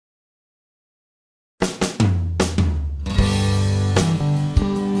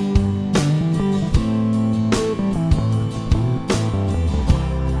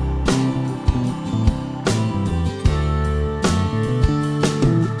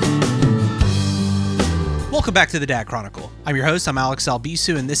Welcome back to the Dad Chronicle. I'm your host, I'm Alex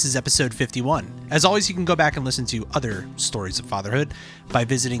Albisu, and this is episode 51. As always, you can go back and listen to other stories of fatherhood by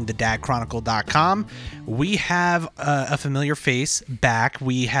visiting thedadchronicle.com. We have a familiar face back.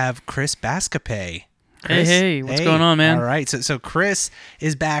 We have Chris Bascopé. Chris, hey, what's going on, man? All right, so Chris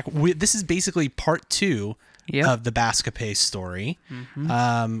is back. This is basically part two of the Bascopé story.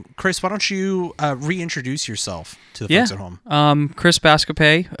 Mm-hmm. Chris, why don't you reintroduce yourself to the folks at home? Chris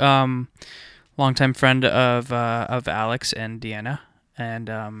Bascopé, longtime friend of Alex and Deanna, and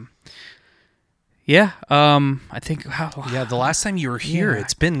I think the last time you were here,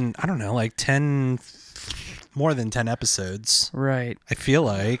 it's been like 10. More than 10 episodes. Right. I feel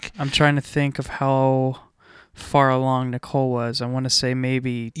like. I'm trying to think of how far along Nicole was. I want to say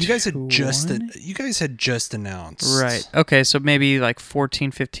maybe you guys had just announced. Right. Okay, so maybe like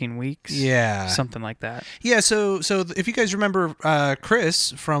 14, 15 weeks. Yeah. Something like that. Yeah, so if you guys remember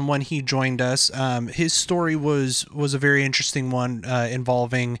Chris from when he joined us, his story was a very interesting one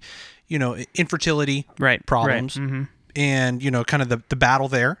involving, infertility problems. Right. Mm-hmm. And, kind of the battle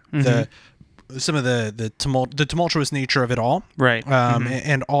there. Mm-hmm. Some of the tumultuous nature of it all, right?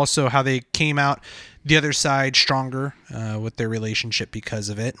 And also how they came out the other side stronger with their relationship because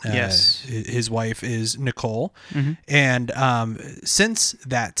of it. Yes, his wife is Nicole, mm-hmm. and since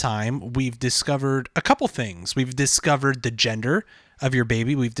that time, we've discovered a couple things. We've discovered the gender of your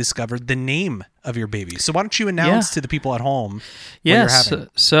baby. We've discovered the name of your baby. So why don't you announce to the people at home what you're having?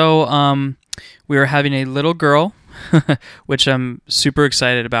 So we are having a little girl, which I'm super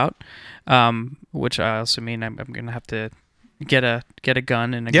excited about. Which I also mean I'm gonna have to get a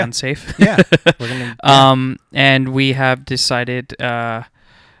gun and a gun safe. Yeah. We're gonna, and we have decided on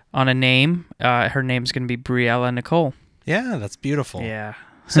a name. Her name's gonna be Briella Nicole. Yeah, that's beautiful. Yeah.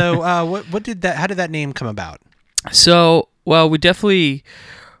 So how did that name come about? So we definitely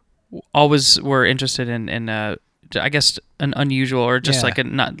always were interested in I guess an unusual or just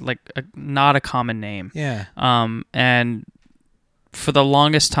not a common name. Yeah. And for the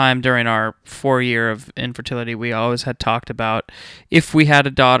longest time during our 4 year of infertility, we always had talked about if we had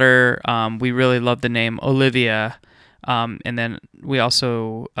a daughter, we really loved the name Olivia. And then we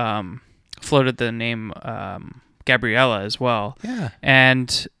also floated the name Gabriella as well. Yeah.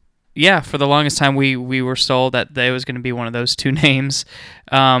 And for the longest time, we were sold that there was going to be one of those two names.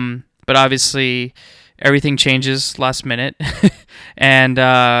 But obviously, everything changes last minute. And,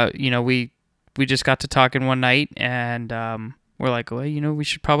 we just got to talking one night and we're like, well, we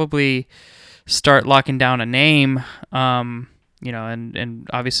should probably start locking down a name, and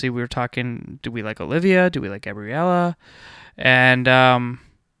obviously we were talking, do we like Olivia? Do we like Gabriella? And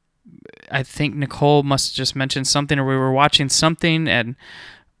I think Nicole must have just mentioned something, or we were watching something, and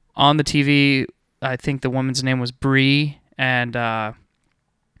on the TV, I think the woman's name was Bree, and I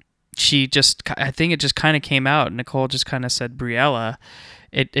think it just kind of came out. Nicole just kind of said Briella.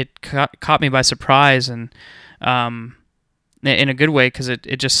 It caught me by surprise, and in a good way, because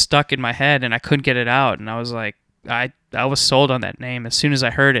it just stuck in my head and I couldn't get it out, and I was like, I was sold on that name as soon as I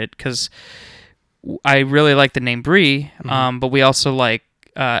heard it, because I really like the name Bree, mm-hmm. But we also like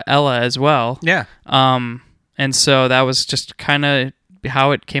Ella as well. Yeah. And so that was just kind of how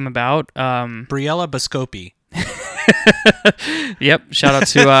it came about. Briella Bascopé. Yep. Shout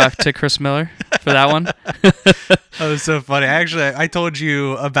out to Chris Miller for that one. That was so funny. Actually, I told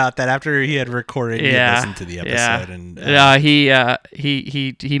you about that after he had recorded. He had listened to the episode, and he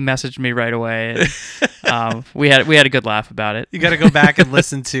messaged me right away. And, we had a good laugh about it. You got to go back and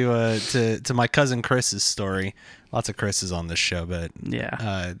listen to my cousin Chris's story. Lots of Chris's on this show, but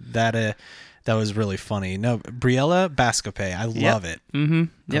that was really funny. No, Briella Bascopé. I love it. Mm-hmm.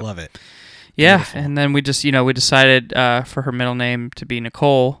 Yep. I love it. Yeah, Beautiful. And then we just we decided for her middle name to be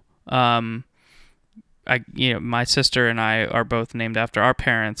Nicole. My sister and I are both named after our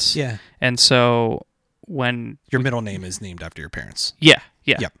parents. Yeah. And so when your middle name is named after your parents. Yeah.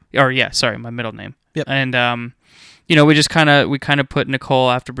 Yep. Sorry, my middle name. Yep. And we just kind of put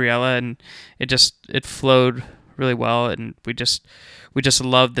Nicole after Briella, and it flowed really well, and we just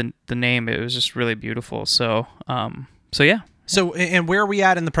loved the name. It was just really beautiful. So yeah. So, and where are we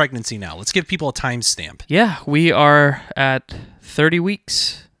at in the pregnancy now? Let's give people a timestamp. Yeah, we are at 30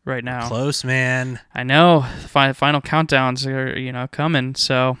 weeks right now. Close, man. I know. The final countdowns are, coming.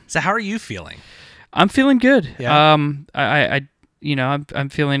 So how are you feeling? I'm feeling good. Yeah. I'm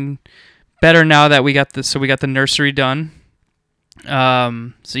feeling better now that we got the nursery done.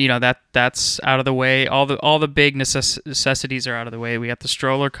 That's out of the way. All the big necessities are out of the way. We got the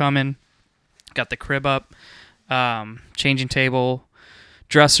stroller coming, got the crib up. Changing table,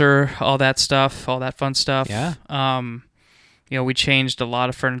 dresser, all that fun stuff. Yeah. we changed a lot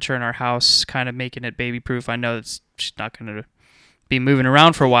of furniture in our house, kind of making it baby proof. I know she's not going to be moving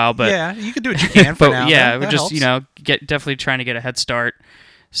around for a while, but yeah, you can do what you can for but now. yeah, we're that just helps. definitely trying to get a head start.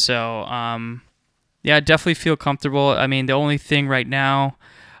 So yeah, I definitely feel comfortable. I mean, the only thing right now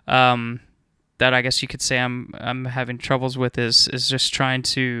that I guess you could say I'm having troubles with is just trying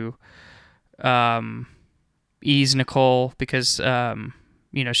to ease Nicole, because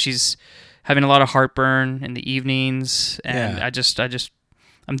she's having a lot of heartburn in the evenings, and Yeah.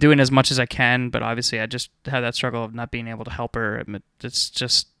 I'm doing as much as I can, but obviously I just have that struggle of not being able to help her. It's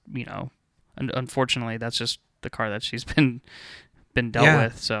just unfortunately that's just the car that she's been dealt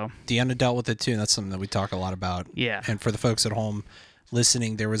with. So Deanna dealt with it too, and that's something that we talk a lot about. Yeah. And for the folks at home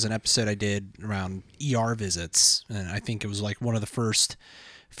listening, there was an episode I did around ER visits, and I think it was like one of the first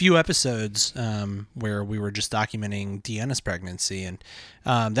few episodes where we were just documenting Deanna's pregnancy, and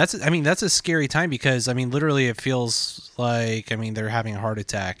that's a scary time, because literally it feels like they're having a heart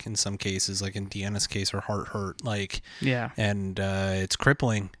attack in some cases, like in Deanna's case her heart hurt, like, yeah. and it's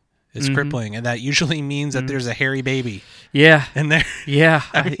crippling. It's crippling, and that usually means that there's a hairy baby. Yeah. In there. Yeah.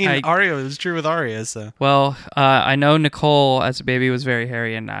 Aria, it was true with Aria, so. Well, I know Nicole as a baby was very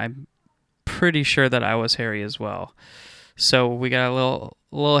hairy, and I'm pretty sure that I was hairy as well. So we got a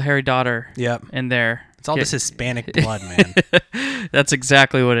little hairy daughter in there. It's all this Hispanic blood, man. That's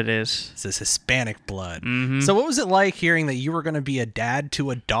exactly what it is. It's this Hispanic blood. Mm-hmm. So what was it like hearing that you were going to be a dad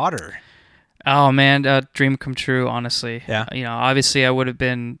to a daughter? Oh man, dream come true, honestly. Yeah. Obviously I would have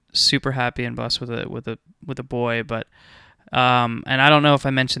been super happy and blessed with a boy, but and I don't know if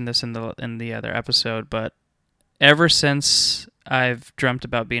I mentioned this in the other episode, but ever since I've dreamt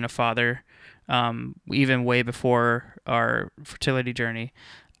about being a father, even way before our fertility journey,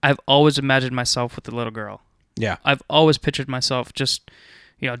 I've always imagined myself with the little girl. Yeah. I've always pictured myself just,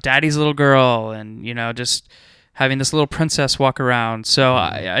 daddy's little girl, and, just having this little princess walk around. So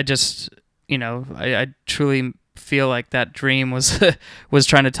I just, I truly feel like that dream was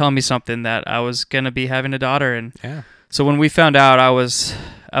trying to tell me something, that I was going to be having a daughter. And so when we found out, I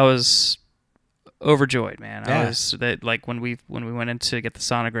was overjoyed, man. Yeah. I was like when we went in to get the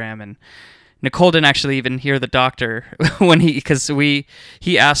sonogram, and Nicole didn't actually even hear the doctor because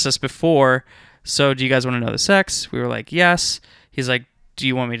he asked us before, so do you guys want to know the sex? We were like, yes. He's like, do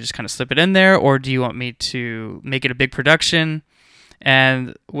you want me to just kind of slip it in there, or do you want me to make it a big production?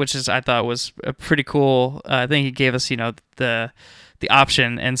 And I thought was a pretty cool. I think he gave us, the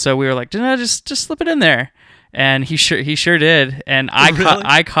option, and so we were like, no, just slip it in there, and he sure did, and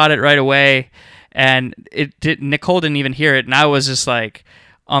I caught it right away, and Nicole didn't even hear it, and I was just like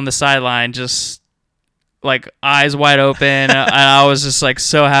on the sideline, just like eyes wide open, and I was just like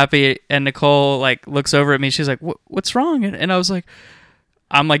so happy. And Nicole like looks over at me, she's like, "What's wrong?" And I was like,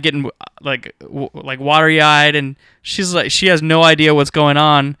 I'm like getting like watery eyed, and she's like, she has no idea what's going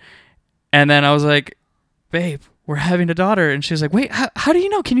on. And then I was like, "Babe, we're having a daughter." And she's like, "Wait, how do you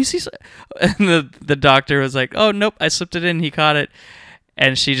know? Can you see?" And the doctor was like, "Oh nope, I slipped it in. He caught it."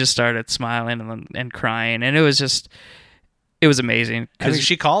 And she just started smiling and crying, and it was amazing.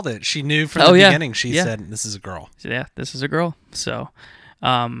 She called it. She knew from the beginning. She said, "This is a girl." Yeah, this is a girl. So,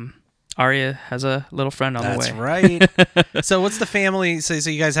 Aria has a little friend on the way. That's right. So what's the family? So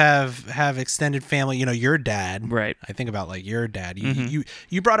you guys have extended family. Your dad. Right. I think about like your dad.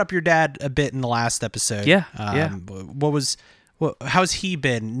 You brought up your dad a bit in the last episode. Yeah. How's he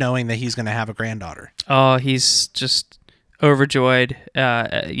been knowing that he's going to have a granddaughter? Oh, he's just overjoyed.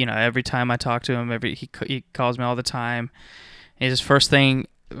 Every time I talk to him, he calls me all the time. His first thing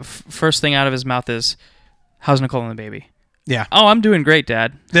out of his mouth is, "How's Nicole and the baby?" Yeah. "Oh, I'm doing great,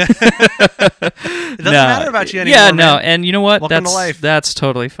 Dad." It doesn't matter about you anymore. Yeah, no, man. and you know what? Welcome to life. That's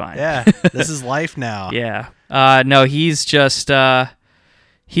totally fine. Yeah, this is life now. Yeah. No, he's just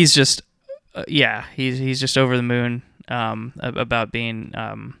he's just over the moon about being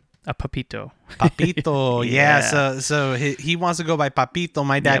a papito. Papito, yeah. So he wants to go by Papito.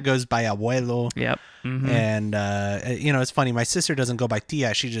 My dad goes by Abuelo. Yep. Mm-hmm. And it's funny. My sister doesn't go by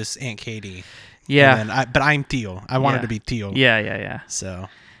Tia. She just Aunt Katie. Yeah. But I'm Tio. I wanted to be Tio. Yeah. So.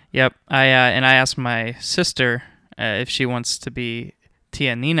 Yep. I asked my sister if she wants to be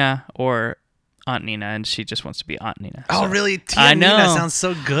Tia Nina or Aunt Nina, and she just wants to be Aunt Nina. Oh, really? Tia Nina sounds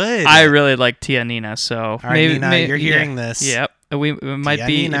so good. I really like Tia Nina. So all right, Nina, you're hearing this. Yep. It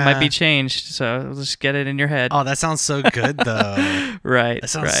might be changed, so we'll just get it in your head. Oh, that sounds so good, though. Right. That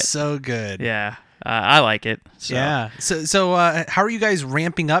sounds so good. Yeah. I like it. So. Yeah. So how are you guys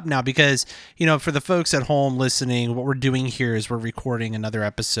ramping up now? Because, for the folks at home listening, what we're doing here is we're recording another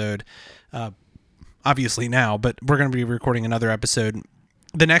episode, obviously now, but we're going to be recording another episode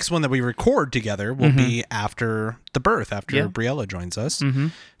the next one that we record together will be after the birth, after Briella joins us.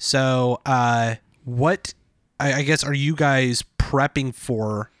 So, what, I guess, are you guys prepping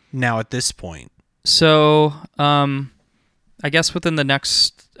for now at this point? So, I guess within the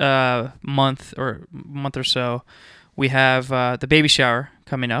next month or so, we have the baby shower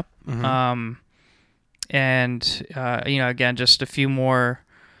coming up. And again, just a few more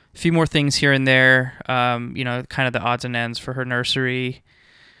things here and there. Kind of the odds and ends for her nursery.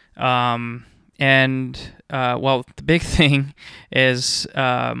 The big thing is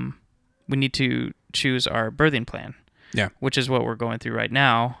we need to choose our birthing plan. Yeah. Which is what we're going through right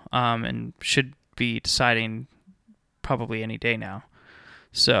now, and should be deciding probably any day now.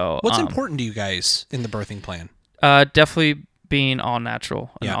 So, what's important to you guys in the birthing plan? Definitely being all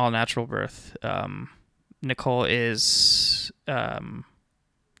natural, an all natural birth. Nicole is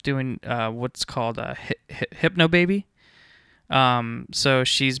doing what's called a hypno baby. So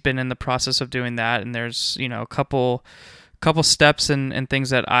she's been in the process of doing that, and there's a couple steps and things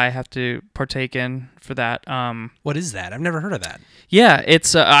that I have to partake in for that. What is that? I've never heard of that. Yeah,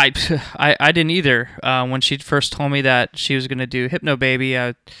 it's I didn't either. When she first told me that she was going to do hypno baby,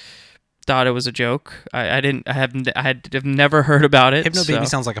 I thought it was a joke. I had never heard about it. Hypno baby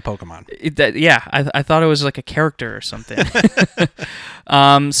sounds like a Pokemon. I thought it was like a character or something.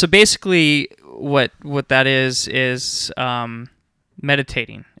 So basically, what that is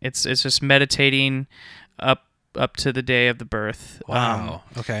meditating. It's just meditating up to the day of the birth. Wow.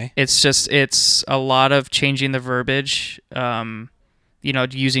 Okay. It's a lot of changing the verbiage.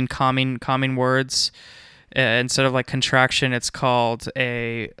 Using calming words instead of like contraction. It's called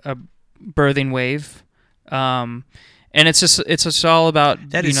a birthing wave. And it's just all about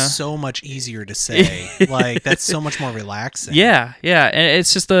that is so much easier to say. Like that's so much more relaxing. Yeah, and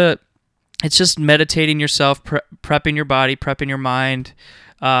it's just meditating yourself, prepping your body, prepping your mind.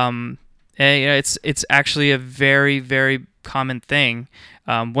 And it's actually a very, very common thing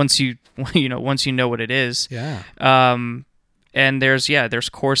once you know what it is. Yeah. And there's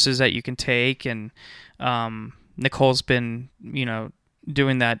courses that you can take, and Nicole's been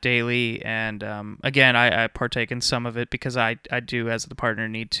doing that daily, and again I partake in some of it because I do, as the partner,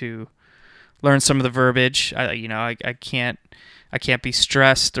 need to learn some of the verbiage. I can't be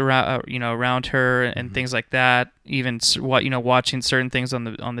stressed around her and things like that. Even watching certain things on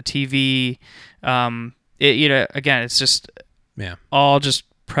the TV. Again, it's just all just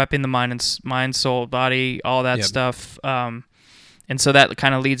prepping the mind, soul, body, all that stuff. And so that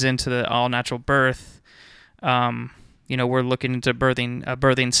kind of leads into the all natural birth. We're looking into a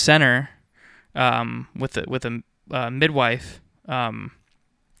birthing center with a midwife in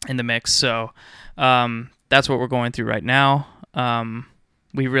the mix. So that's what we're going through right now.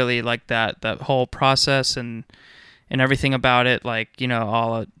 We really like that whole process and everything about it, like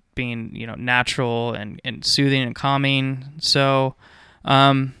all being natural and soothing and calming. So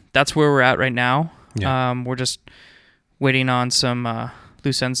that's where we're at right now. We're just waiting on some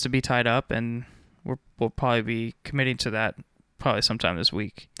loose ends to be tied up, and we'll probably be committing to that probably sometime this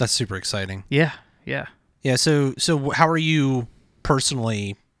week. That's super exciting. Yeah. So how are you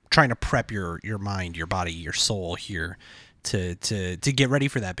personally trying to prep your mind, your body, your soul here to get ready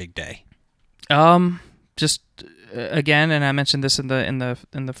for that big day? Just again, and I mentioned this in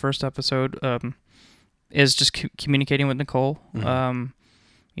the first episode, is just communicating with Nicole.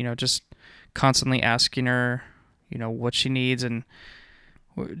 Just constantly asking her, what she needs, and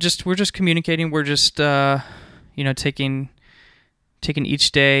we're just communicating. We're just taking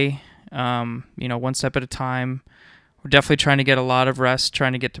each day, one step at a time. We're definitely trying to get a lot of rest,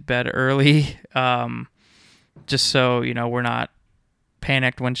 trying to get to bed early, just so we're not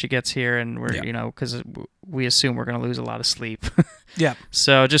panicked when she gets here, and we're because we assume we're going to lose a lot of sleep. Yeah.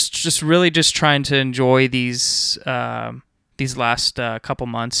 So just really just trying to enjoy these last couple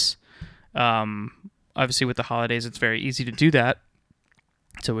months. Obviously, with the holidays, it's very easy to do that,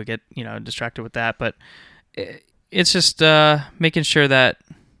 so we get distracted with that. But it's just making sure that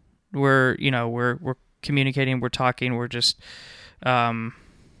we're communicating, we're talking, we're just just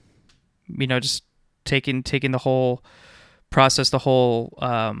taking the whole process, the whole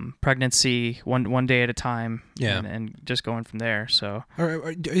pregnancy one day at a time, and just going from there. So,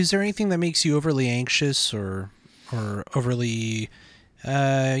 is there anything that makes you overly anxious or overly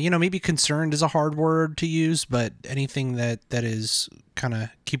maybe concerned is a hard word to use, but anything that is kind of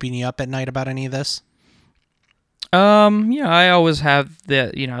keeping you up at night about any of this? I always have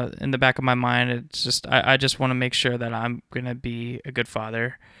that, in the back of my mind. It's just, I just want to make sure that I'm going to be a good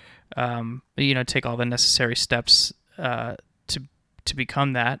father, take all the necessary steps, to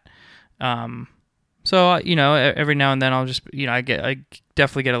become that. So So every now and then I'll just I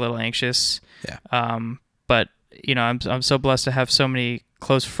definitely get a little anxious. Yeah. But I'm so blessed to have so many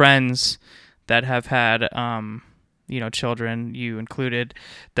close friends that have had children, you included,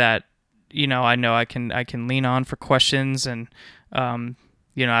 that I know I can lean on for questions, and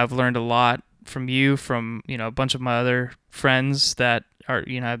I've learned a lot from you, from a bunch of my other friends that are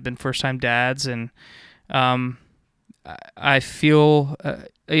have been first time dads, and I feel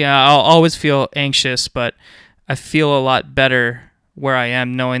I'll always feel anxious, but I feel a lot better where I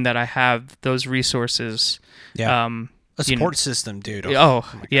am knowing that I have those resources. Yeah. A support system, dude. Oh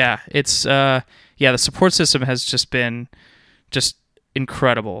yeah. It's the support system has just been just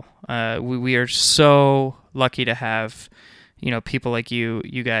incredible. We are so lucky to have, people like you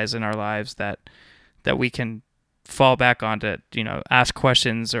guys in our lives that we can fall back on to, ask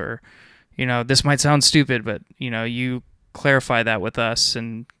questions, or, this might sound stupid, but, you clarify that with us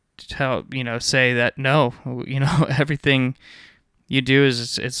and tell, say that, no, everything you do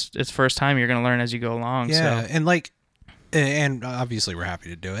is it's first time. You're going to learn as you go along. Yeah. So. And obviously we're happy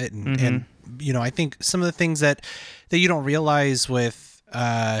to do it. And I think some of the things that you don't realize with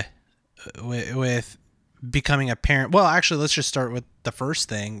becoming a parent. Well, actually, let's just start with the first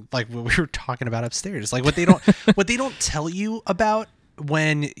thing, like what we were talking about upstairs. Like what they don't tell you about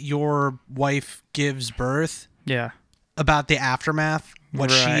when your wife gives birth. Yeah. About the aftermath,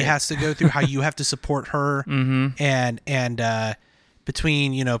 what she has to go through, how you have to support her, and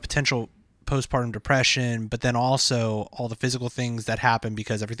between potential postpartum depression, but then also all the physical things that happen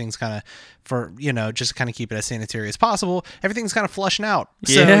because everything's kind of just kind of keep it as sanitary as possible. Everything's kind of flushing out.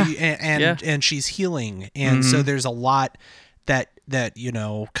 Yeah. So and she's healing, and so there's a lot that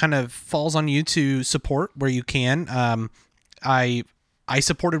kind of falls on you to support where you can. I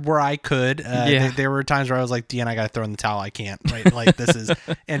supported where I could. There were times where I was like, Deanna, I got to throw in the towel. I can't, right? Like this is,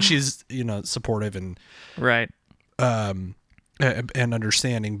 and she's, supportive and right. And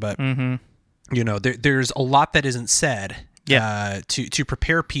understanding, but there's a lot that isn't said, to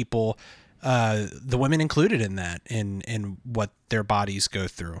prepare people, the women included in that, in what their bodies go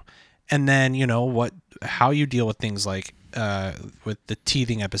through. And then, how you deal with things like, with the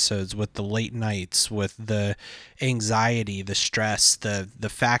teething episodes, with the late nights, with the anxiety, the stress, the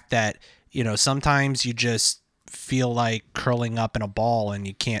fact that, sometimes you just feel like curling up in a ball and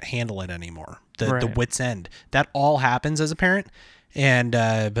you can't handle it anymore. The wit's end. That all happens as a parent. And,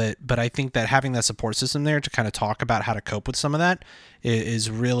 but I think that having that support system there to kind of talk about how to cope with some of that is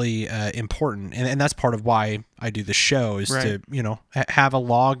really, important. And that's part of why I do the show, is to, have a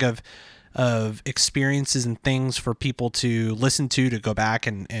log of experiences and things for people to listen to go back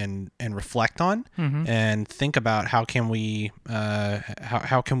and reflect on, and think about how can we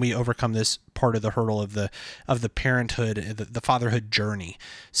overcome this part of the hurdle of the parenthood, the fatherhood journey.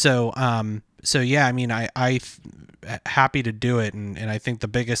 So yeah, I mean, I happy to do it. And I think the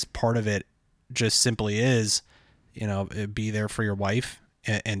biggest part of it just simply is, be there for your wife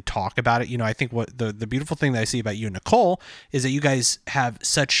and talk about it. I think what the beautiful thing that I see about you and Nicole is that you guys have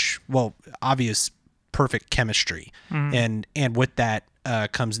such, obvious, perfect chemistry. And with that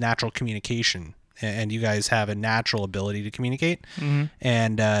comes natural communication, and you guys have a natural ability to communicate.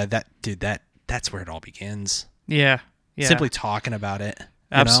 And that's where it all begins. Yeah. Simply talking about it.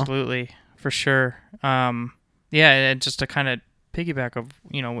 Absolutely. For sure. And just to kind of piggyback of,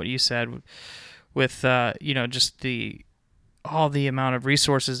 what you said with, just all the amount of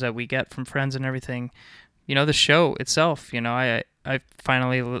resources that we get from friends and everything, the show itself, I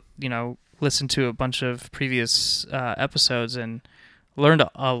finally, listened to a bunch of previous episodes and learned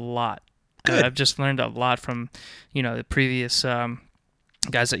a lot. Good. I've just learned a lot from, the previous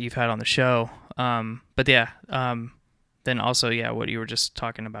guys that you've had on the show. But yeah, then also, what you were just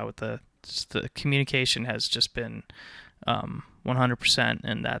talking about with the communication has just been 100%,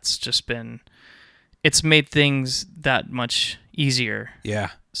 and that's just been, it's made things that much easier.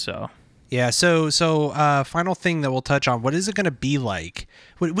 Yeah. So final thing that we'll touch on, what is it going to be like?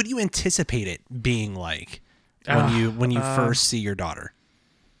 What do you anticipate it being like when you first see your daughter?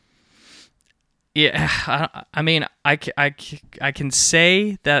 Yeah, I mean, I can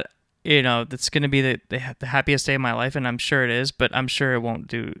say that, that's going to be the happiest day of my life, and I'm sure it is, but I'm sure it won't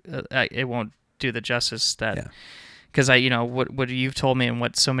do the justice that, because what you've told me and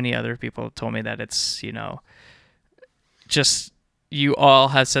what so many other people have told me, that it's, just, you all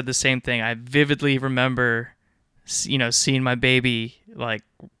have said the same thing. I vividly remember, seeing my baby like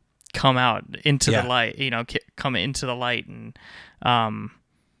come out into the light, come into the light, and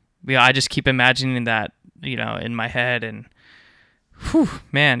I just keep imagining that, in my head, and Whew,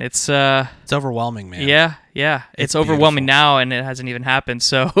 man, it's overwhelming, man. Yeah. It's overwhelming now, and it hasn't even happened.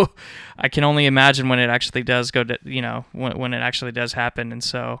 So I can only imagine when it actually does go to, when it actually does happen. And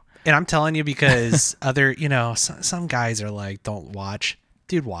so, and I'm telling you, because other, some guys are like, don't watch,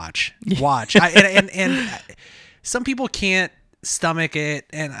 dude, watch. And some people can't stomach it.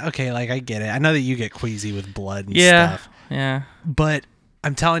 And okay, like I get it. I know that you get queasy with blood and stuff. Yeah. But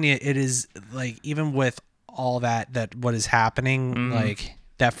I'm telling you, it is like, even with all that what is happening, like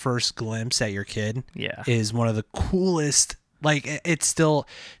that first glimpse at your kid is one of the coolest. Like it still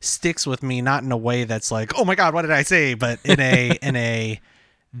sticks with me, not in a way that's like, oh my God, what did I say? But in a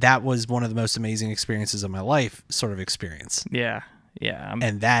that was one of the most amazing experiences of my life sort of experience. Yeah.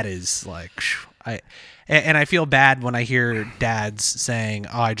 And that is like, I feel bad when I hear dads saying,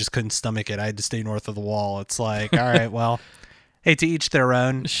 oh, I just couldn't stomach it, I had to stay north of the wall. It's like, all right, well, hey, to each their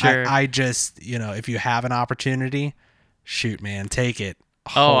own. Sure. I just, if you have an opportunity, shoot, man, take it.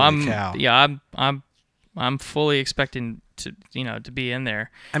 Holy cow. Yeah, I'm fully expecting to be in there.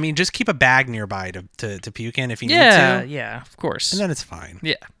 I mean, just keep a bag nearby to puke in if you need to. Yeah, of course. And then it's fine.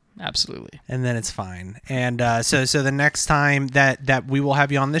 Yeah, absolutely. And then it's fine. And so the next time that we will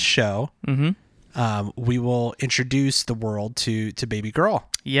have you on this show, we will introduce the world to baby girl.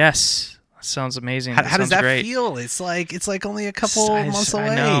 Yes. Sounds amazing. How does that great. feel? It's like only a couple months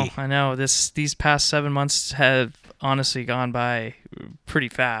away. I know. These past 7 months have honestly gone by pretty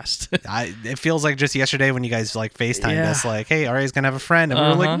fast. It feels like just yesterday when you guys like FaceTimed us, like, hey, Ari's gonna have a friend, and we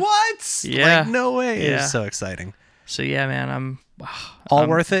were like, what? Yeah. Like, no way. It was so exciting. So yeah, man, I'm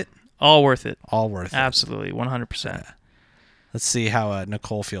worth it. All worth it. All worth it. Absolutely, 100%. Let's see how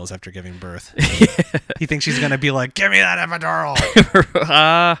Nicole feels after giving birth. You think she's gonna be like, give me that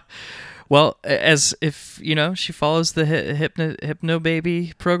epidural? Well, as if she follows the Hypno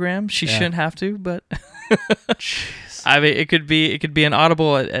Baby program, she shouldn't have to. But I mean, it could be an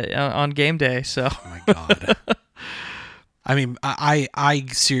audible on game day. So, oh my God. I mean, I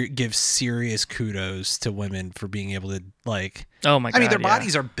give serious kudos to women for being able to like. Oh my God! I mean, their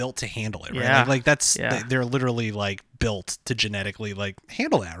bodies are built to handle it, right? Yeah. Like that's they're literally like built to genetically like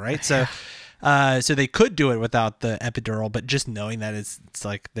handle that, right? So. So they could do it without the epidural, but just knowing that it's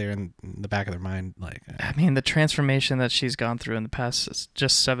like they're in the back of their mind, like. I mean, the transformation that she's gone through in the past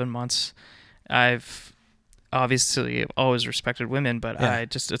just 7 months, I've obviously always respected women, but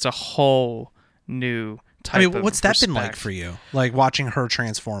it's a whole new type. I mean, what's that been like for you? Like watching her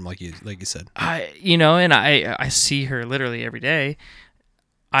transform, like you said. And I see her literally every day.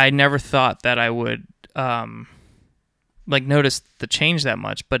 I never thought that I would. Notice the change that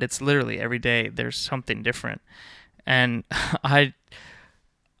much, but it's literally every day there's something different, and I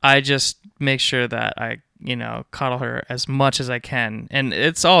just make sure that I coddle her as much as I can, and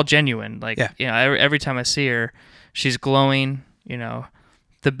it's all genuine. Every time I see her, she's glowing.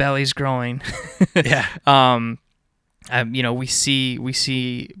 The belly's growing. Yeah. We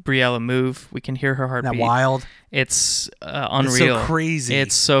see Briella move. We can hear her heartbeat. Isn't that wild? It's unreal. It's so crazy.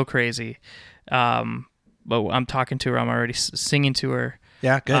 It's so crazy. But I'm talking to her. I'm already singing to her.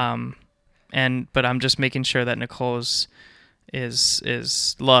 Yeah, good. But I'm just making sure that Nicole is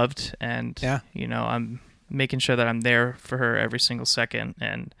loved, and I'm making sure that I'm there for her every single second,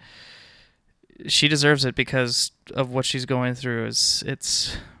 and she deserves it because of what she's going through.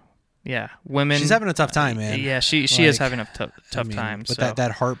 Women. She's having a tough time, man. Yeah, she is having a tough time. With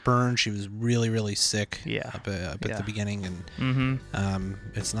that heartburn, she was really, really sick. Yeah. Up at the beginning, and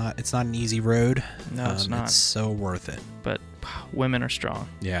it's not an easy road. No, it's not. It's so worth it. But women are strong.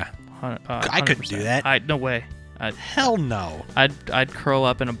 Yeah. I couldn't do that. No way. Hell no. I'd curl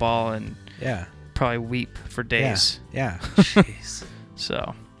up in a ball and probably weep for days. Yeah. Jeez.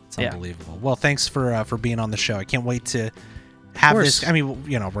 So it's unbelievable. Well, thanks for being on the show. I can't wait to have this. I mean,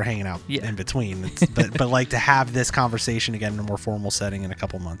 we're hanging out in between, but like to have this conversation again in a more formal setting in a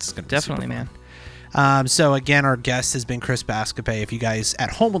couple months is going to be definitely, super fun. Man. So again, our guest has been Chris Bascopé. If you guys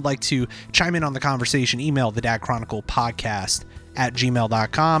at home would like to chime in on the conversation, email the Dad Chronicle podcast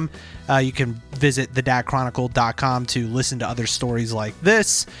 @gmail.com. You can visit thedadchronicle.com to listen to other stories like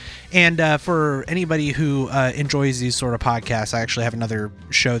this. And for anybody who enjoys these sort of podcasts, I actually have another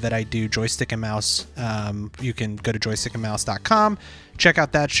show that I do, Joystick and Mouse. You can go to joystickandmouse.com. Check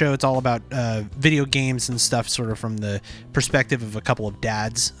out that show. It's all about video games and stuff, sort of from the perspective of a couple of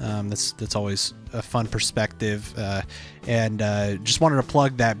dads. That's always a fun perspective. And just wanted to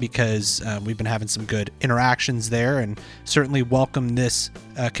plug that because we've been having some good interactions there, and certainly welcome this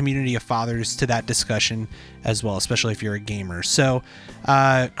community of fathers to that discussion as well, especially if you're a gamer. So,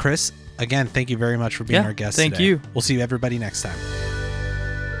 Chris, again, thank you very much for being our guest today. Thank you. We'll see everybody next time.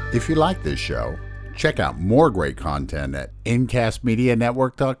 If you like this show, Check out more great content at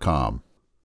incastmedianetwork.com.